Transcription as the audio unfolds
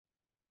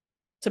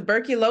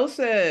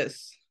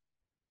Tuberculosis.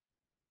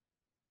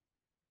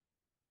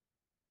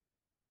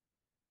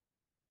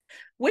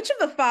 Which of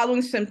the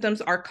following symptoms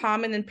are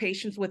common in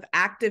patients with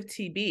active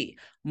TB?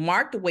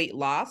 Marked weight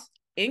loss,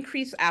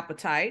 increased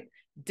appetite,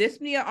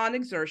 dyspnea on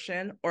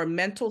exertion, or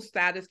mental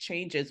status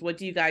changes? What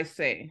do you guys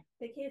say?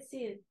 They can't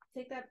see it.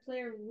 Take that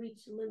player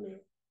reach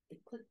limit.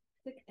 Click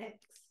X.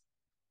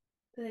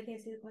 Because I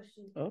can't see the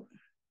question. Oh.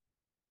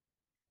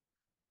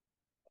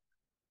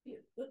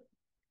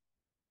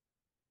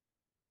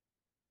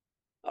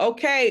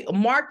 Okay,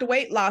 marked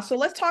weight loss. So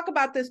let's talk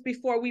about this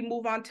before we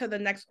move on to the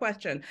next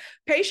question.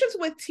 Patients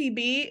with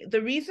TB,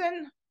 the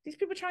reason these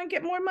people try and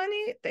get more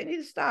money, they need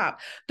to stop.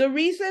 The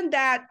reason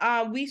that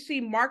we see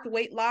marked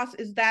weight loss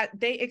is that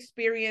they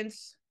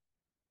experience,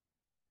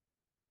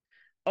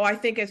 I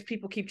think as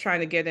people keep trying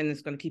to get in,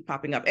 it's going to keep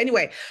popping up.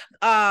 Anyway,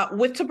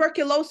 with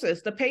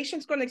tuberculosis, the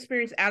patient's going to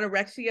experience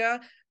anorexia.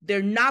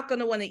 They're not going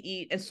to want to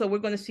eat. And so we're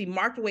going to see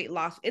marked weight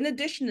loss. In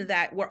addition to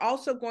that, we're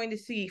also going to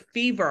see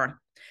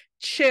fever,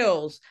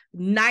 chills,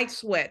 night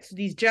sweats,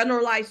 these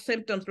generalized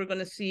symptoms we're going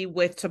to see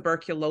with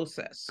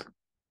tuberculosis.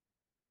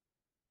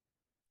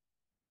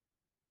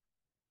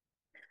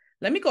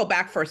 Let me go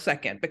back for a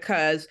second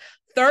because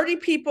 30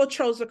 people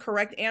chose the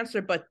correct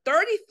answer, but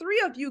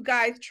 33 of you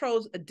guys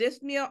chose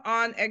dyspnea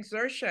on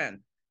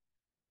exertion.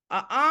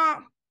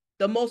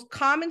 The most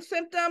common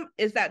symptom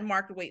is that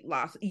marked weight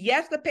loss.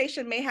 Yes, the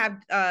patient may have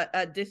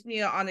a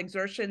dyspnea on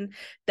exertion.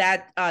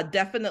 That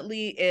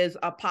definitely is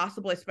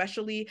possible,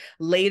 especially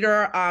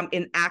later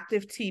in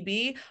active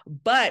TB.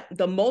 But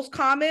the most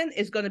common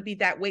is going to be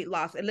that weight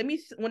loss. And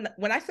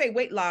when I say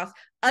weight loss,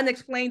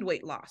 unexplained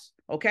weight loss.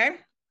 Okay,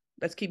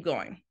 let's keep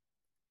going.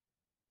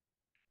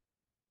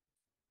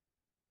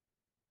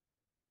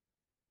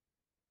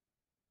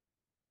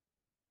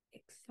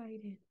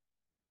 Excited.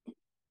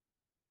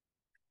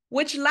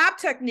 Which lab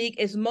technique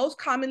is most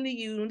commonly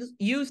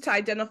used to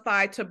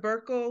identify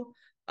tubercle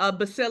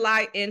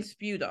bacilli in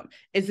sputum?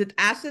 Is it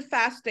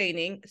acid-fast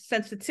staining,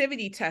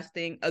 sensitivity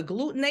testing,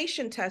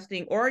 agglutination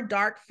testing, or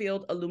dark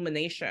field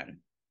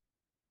illumination?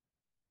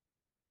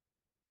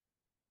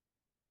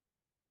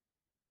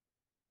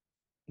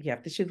 You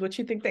have to choose what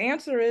you think the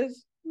answer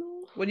is.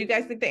 No. What do you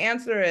guys think the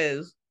answer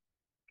is?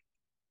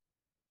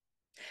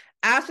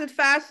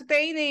 Acid-fast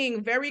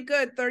staining. Very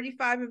good.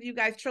 35 of you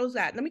guys chose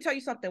that. Let me tell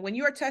you something. When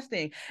you are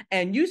testing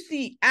and you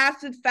see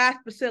acid-fast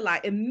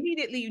bacilli,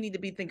 immediately you need to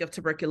be thinking of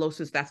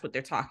tuberculosis. That's what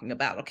they're talking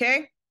about,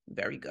 okay?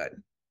 Very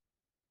good.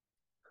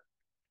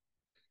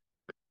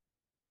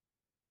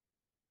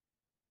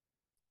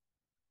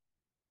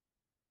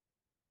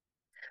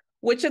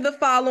 Which of the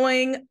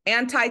following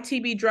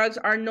anti-TB drugs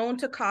are known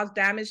to cause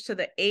damage to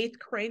the 8th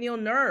cranial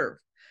nerve?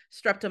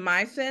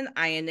 Streptomycin,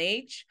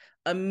 INH,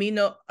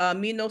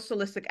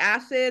 aminosalicic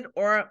acid,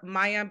 or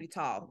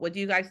myambutol? What do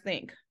you guys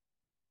think?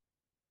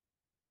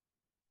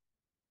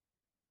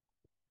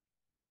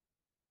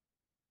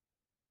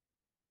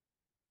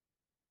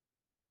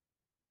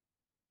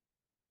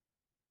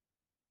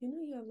 You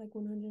know you have like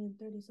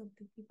 130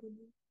 something people.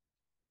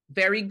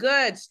 Very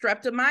good.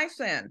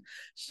 Streptomycin.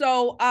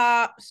 So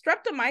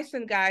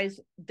streptomycin, guys,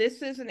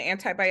 this is an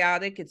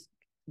antibiotic. It's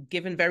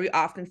given very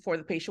often for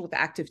the patient with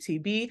active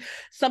TB.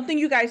 Something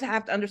you guys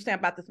have to understand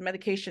about this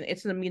medication,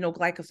 it's an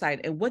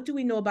aminoglycoside. And what do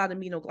we know about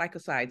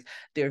aminoglycosides?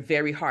 They're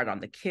very hard on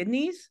the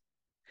kidneys.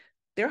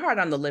 They're hard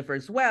on the liver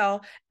as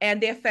well.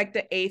 And they affect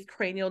the 8th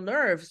cranial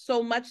nerve,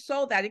 so much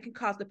so that it can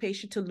cause the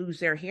patient to lose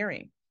their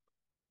hearing.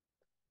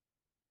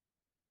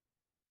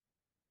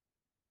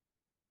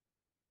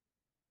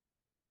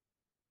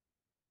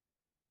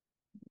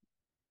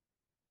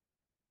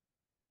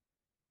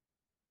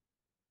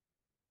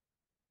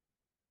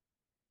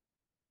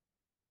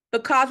 The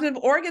causative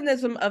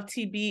organism of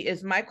TB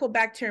is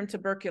Mycobacterium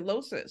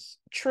tuberculosis.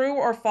 True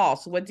or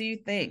false? What do you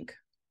think?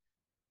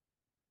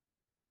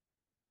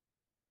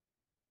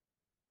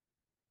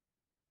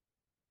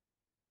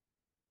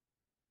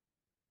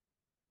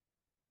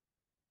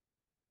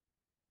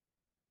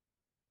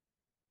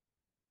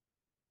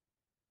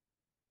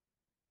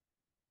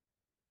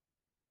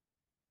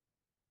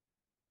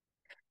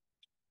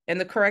 And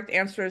the correct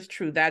answer is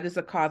true. That is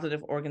a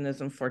causative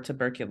organism for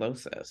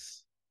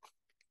tuberculosis.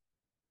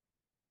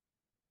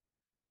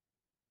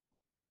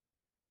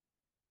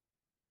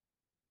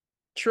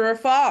 True or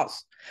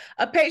false?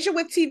 A patient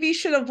with TB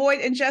should avoid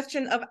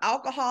ingestion of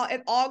alcohol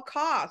at all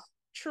costs.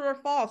 True or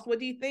false? What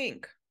do you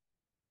think?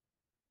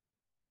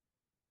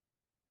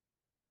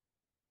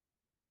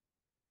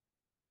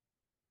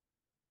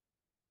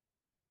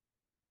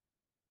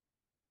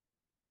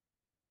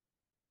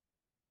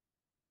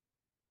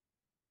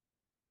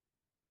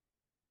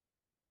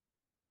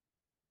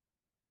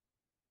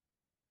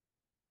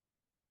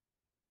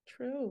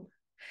 True.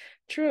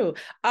 True.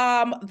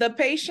 The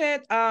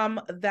patient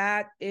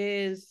that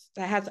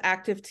has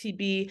active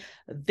TB,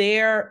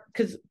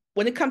 because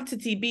when it comes to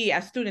TB,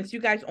 as students, you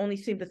guys only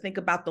seem to think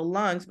about the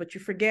lungs, but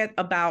you forget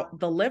about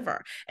the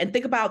liver. And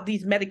think about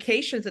these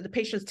medications that the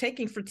patient's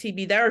taking for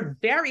TB. They're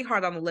very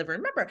hard on the liver.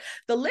 Remember,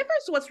 the liver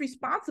is what's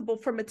responsible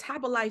for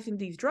metabolizing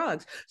these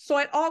drugs. So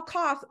at all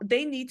costs,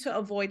 they need to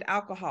avoid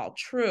alcohol.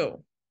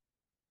 True.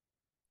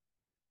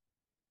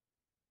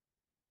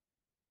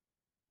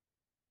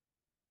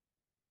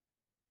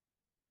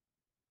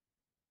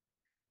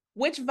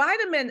 Which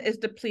vitamin is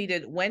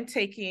depleted when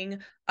taking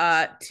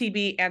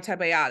TB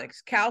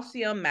antibiotics?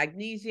 Calcium,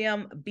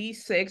 magnesium,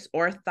 B6,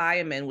 or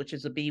thiamine, which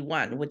is a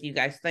B1. What do you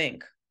guys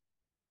think?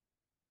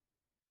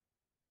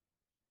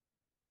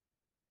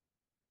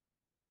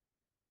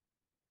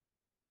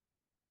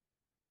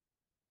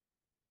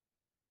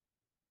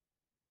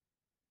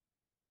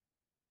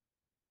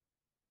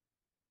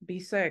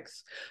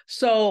 B6.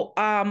 So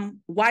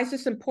why is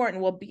this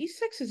important? Well,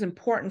 B6 is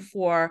important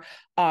for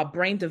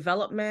brain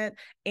development,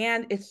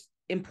 and it's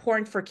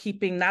important for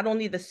keeping not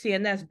only the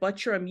CNS,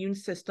 but your immune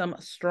system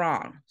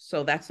strong.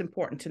 So that's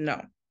important to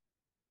know.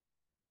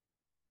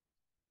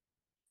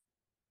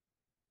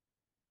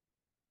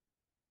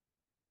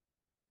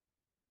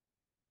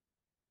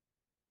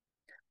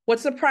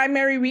 What's the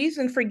primary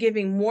reason for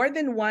giving more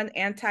than one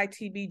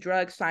anti-TB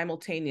drug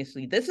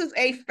simultaneously? This is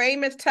a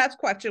famous test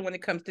question when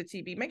it comes to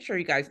TB. Make sure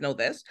you guys know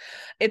this.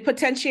 It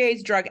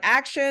potentiates drug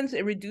actions,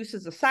 it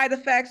reduces the side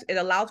effects, it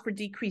allows for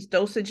decreased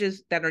dosages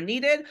that are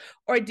needed,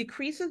 or it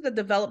decreases the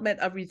development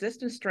of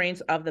resistant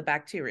strains of the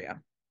bacteria.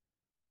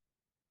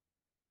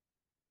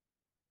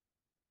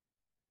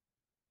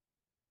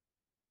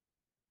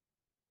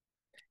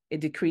 It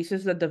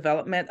decreases the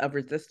development of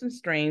resistant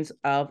strains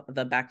of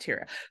the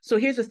bacteria. So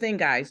here's the thing,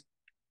 guys.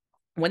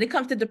 When it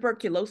comes to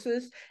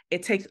tuberculosis,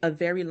 it takes a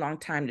very long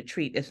time to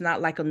treat. It's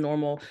not like a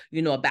normal,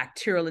 a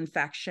bacterial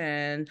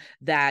infection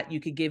that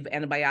you could give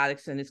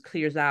antibiotics and it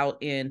clears out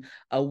in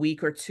a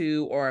week or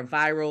two, or a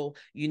viral,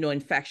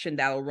 infection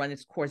that'll run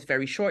its course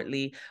very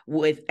shortly.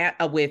 With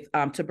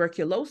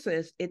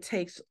tuberculosis, it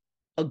takes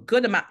a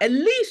good amount, at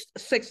least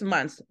 6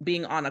 months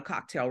being on a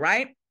cocktail,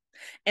 right?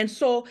 And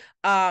so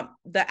I'm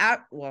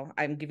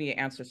giving you an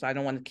answer, so I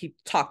don't want to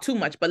talk too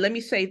much, but let me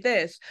say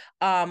this.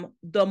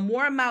 The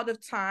more amount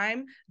of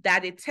time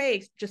that it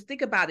takes, just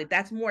think about it,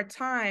 that's more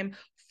time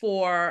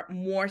for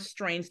more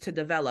strains to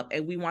develop.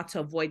 And we want to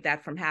avoid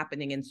that from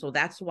happening. And so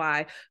that's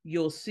why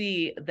you'll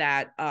see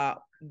that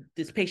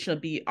this patient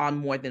will be on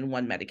more than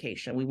one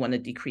medication. We want to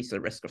decrease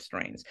the risk of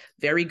strains.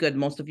 Very good.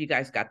 Most of you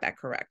guys got that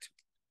correct.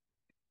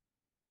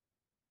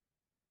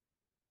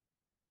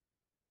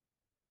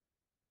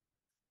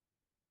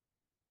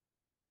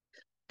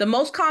 The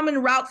most common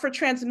route for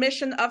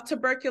transmission of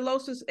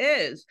tuberculosis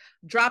is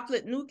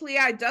droplet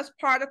nuclei, dust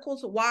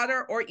particles,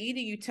 water, or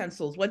eating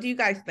utensils. What do you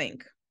guys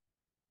think?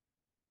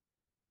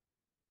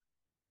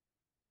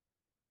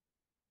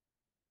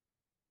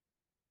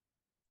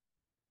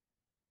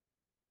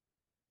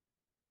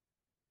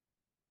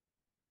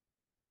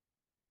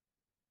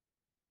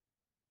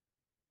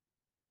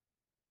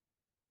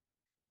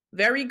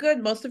 Very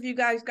good. Most of you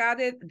guys got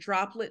it.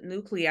 Droplet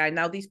nuclei.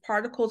 Now, these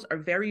particles are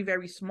very,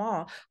 very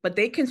small, but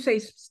they can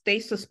stay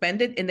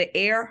suspended in the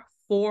air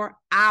for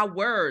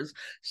hours.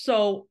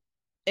 So,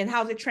 and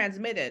how's it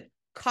transmitted?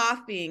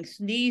 Coughing,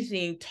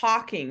 sneezing,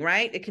 talking,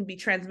 right? It can be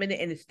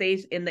transmitted and it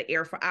stays in the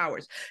air for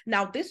hours.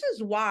 Now, this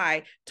is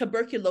why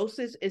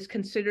tuberculosis is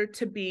considered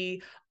to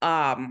be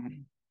a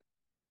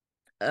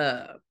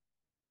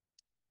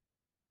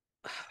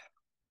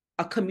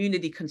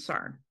community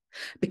concern.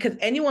 Because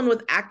anyone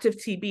with active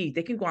TB,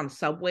 they can go on the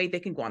subway, they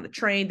can go on the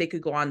train, they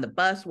could go on the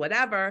bus,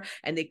 whatever,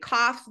 and they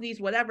cough, sneeze,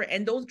 whatever,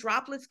 and those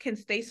droplets can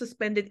stay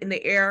suspended in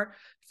the air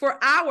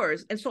for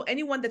hours. And so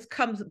anyone that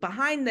comes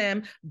behind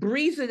them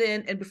breathes it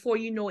in, and before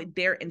you know it,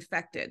 they're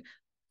infected.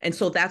 And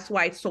so that's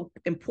why it's so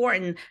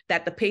important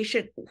that the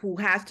patient who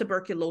has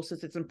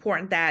tuberculosis, it's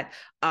important that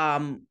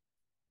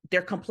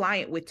they're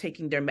compliant with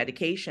taking their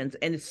medications.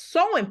 And it's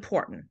so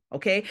important,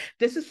 okay?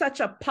 This is such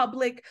a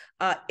public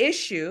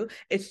issue.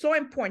 It's so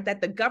important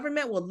that the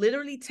government will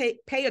literally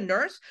pay a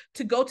nurse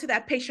to go to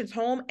that patient's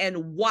home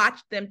and watch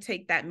them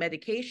take that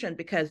medication,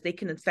 because they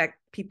can infect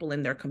people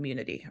in their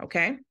community,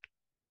 okay?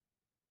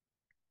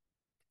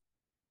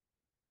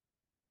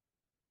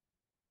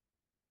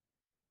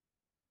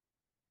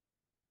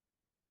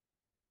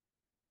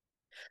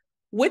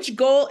 Which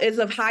goal is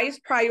of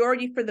highest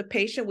priority for the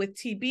patient with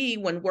TB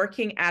when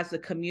working as a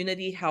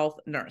community health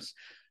nurse?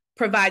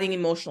 Providing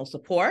emotional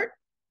support,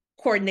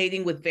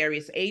 coordinating with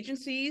various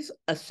agencies,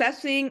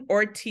 assessing,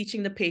 or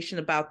teaching the patient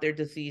about their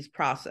disease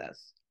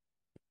process.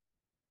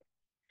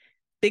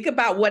 Think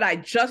about what I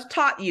just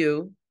taught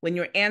you when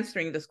you're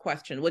answering this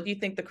question. What do you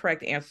think the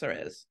correct answer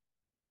is?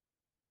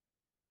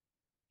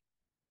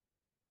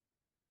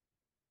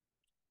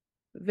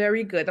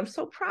 Very good. I'm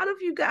so proud of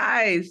you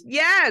guys.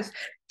 Yes.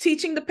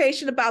 Teaching the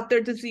patient about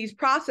their disease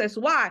process.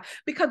 Why?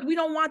 Because we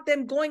don't want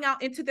them going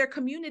out into their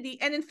community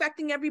and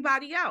infecting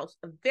everybody else.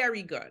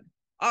 Very good.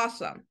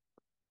 Awesome.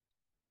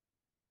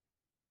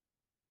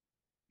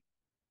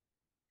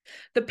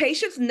 The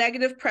patient's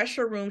negative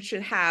pressure room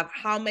should have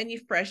how many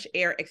fresh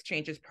air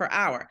exchanges per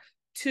hour?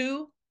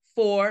 2,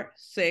 4,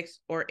 6,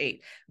 or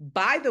 8.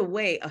 By the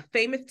way, a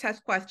famous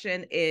test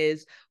question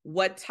is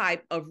what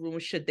type of room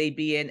should they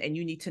be in? And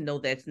you need to know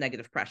that it's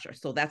negative pressure.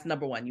 So that's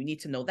number one. You need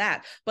to know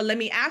that. But let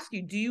me ask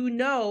you, do you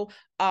know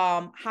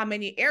how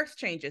many air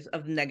exchanges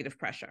of negative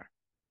pressure?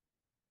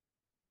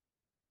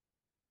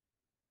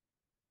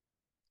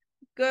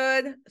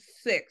 Good.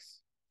 6.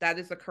 That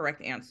is the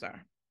correct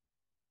answer.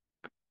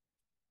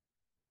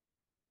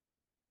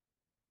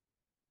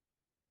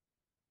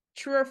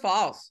 True or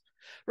false?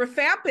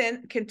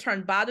 Rifampin can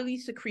turn bodily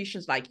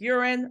secretions like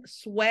urine,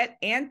 sweat,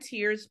 and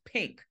tears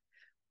pink.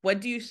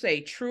 What do you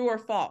say, true or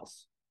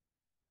false?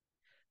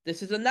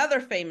 This is another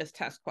famous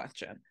test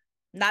question.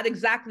 Not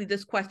exactly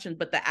this question,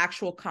 but the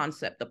actual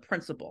concept, the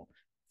principle.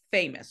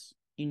 Famous.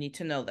 You need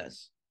to know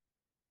this.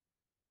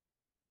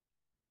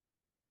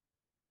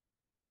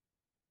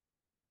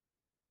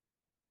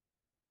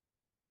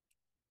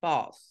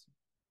 False.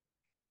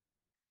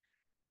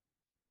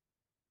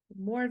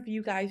 More of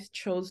you guys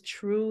chose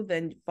true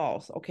than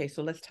false. Okay,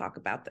 so let's talk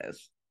about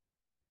this.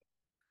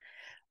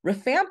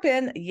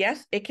 Rifampin,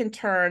 yes, it can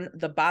turn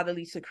the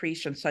bodily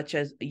secretions such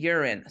as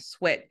urine,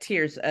 sweat,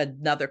 tears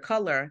another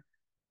color,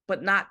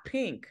 but not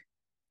pink.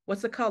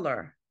 What's the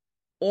color?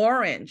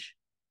 Orange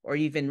or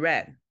even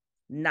red,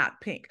 not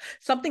pink.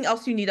 Something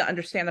else you need to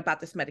understand about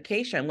this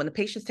medication, when the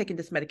patient's taking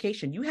this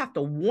medication, you have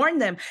to warn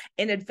them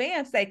in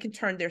advance that it can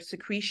turn their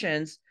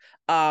secretions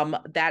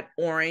that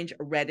orange,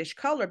 reddish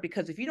color,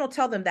 because if you don't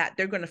tell them that,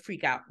 they're going to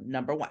freak out,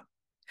 number one.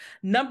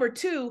 Number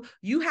two,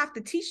 you have to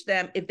teach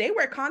them, if they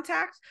wear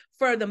contacts,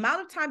 for the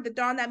amount of time that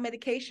they're on that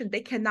medication, they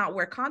cannot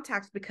wear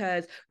contacts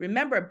because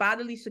remember,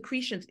 bodily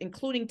secretions,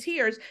 including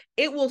tears,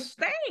 it will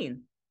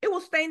stain. It will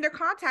stain their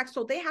contacts.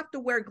 So they have to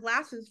wear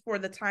glasses for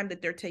the time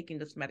that they're taking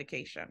this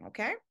medication,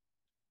 okay?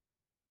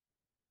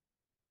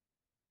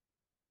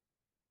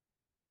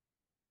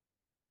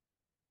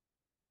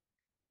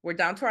 We're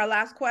down to our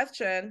last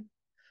question.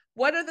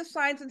 What are the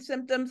signs and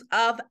symptoms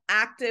of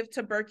active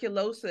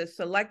tuberculosis?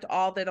 Select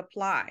all that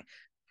apply.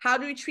 How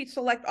do we treat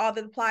select all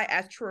that apply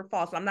as true or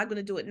false? I'm not going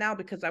to do it now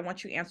because I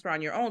want you to answer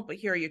on your own, but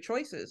here are your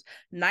choices.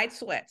 Night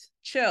sweats,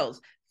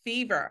 chills,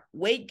 fever,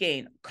 weight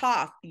gain,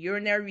 cough,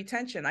 urinary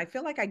retention. I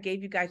feel like I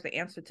gave you guys the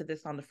answer to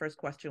this on the first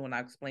question when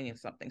I was explaining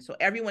something. So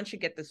everyone should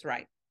get this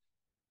right.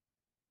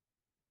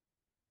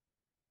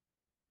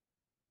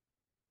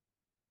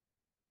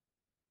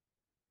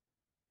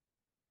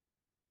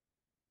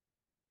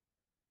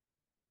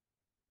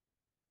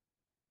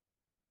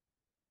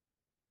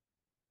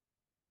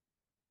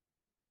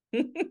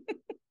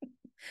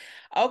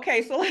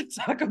 Okay, so let's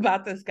talk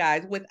about this,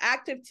 guys. With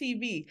active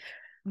TB,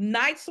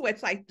 night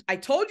sweats, I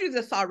told you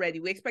this already.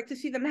 We expect to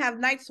see them have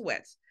night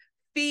sweats,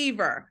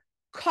 fever,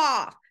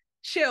 cough,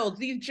 chills,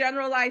 these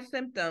generalized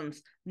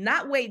symptoms,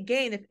 not weight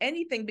gain. If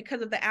anything,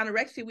 because of the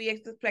anorexia, we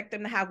expect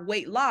them to have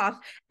weight loss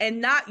and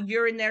not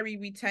urinary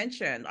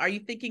retention. Are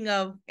you thinking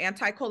of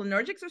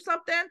anticholinergics or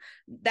something?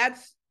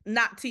 That's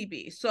not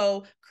TB.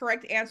 So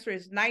correct answer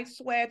is night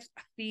sweats,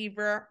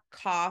 fever,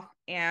 cough,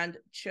 and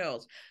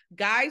chills.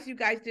 Guys, you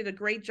guys did a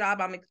great job.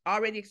 I'm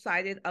already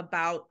excited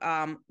about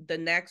the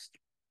next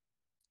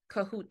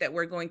Kahoot that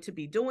we're going to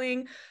be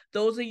doing.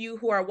 Those of you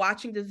who are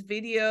watching this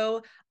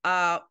video,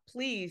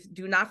 please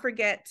do not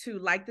forget to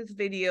like this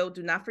video.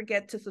 Do not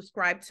forget to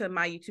subscribe to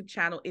my YouTube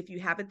channel if you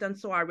haven't done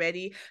so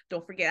already.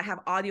 Don't forget, I have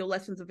audio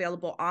lessons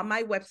available on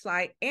my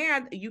website,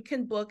 and you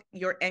can book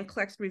your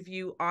NCLEX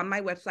review on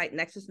my website,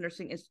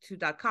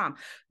 nexusnursinginstitute.com.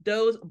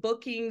 Those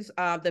bookings,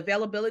 the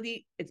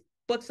availability, it's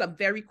books up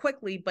very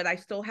quickly, but I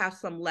still have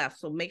some left.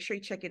 So make sure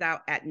you check it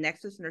out at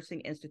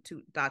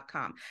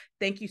nexusnursinginstitute.com.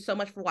 Thank you so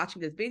much for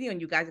watching this video, and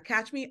you guys will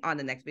catch me on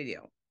the next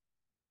video.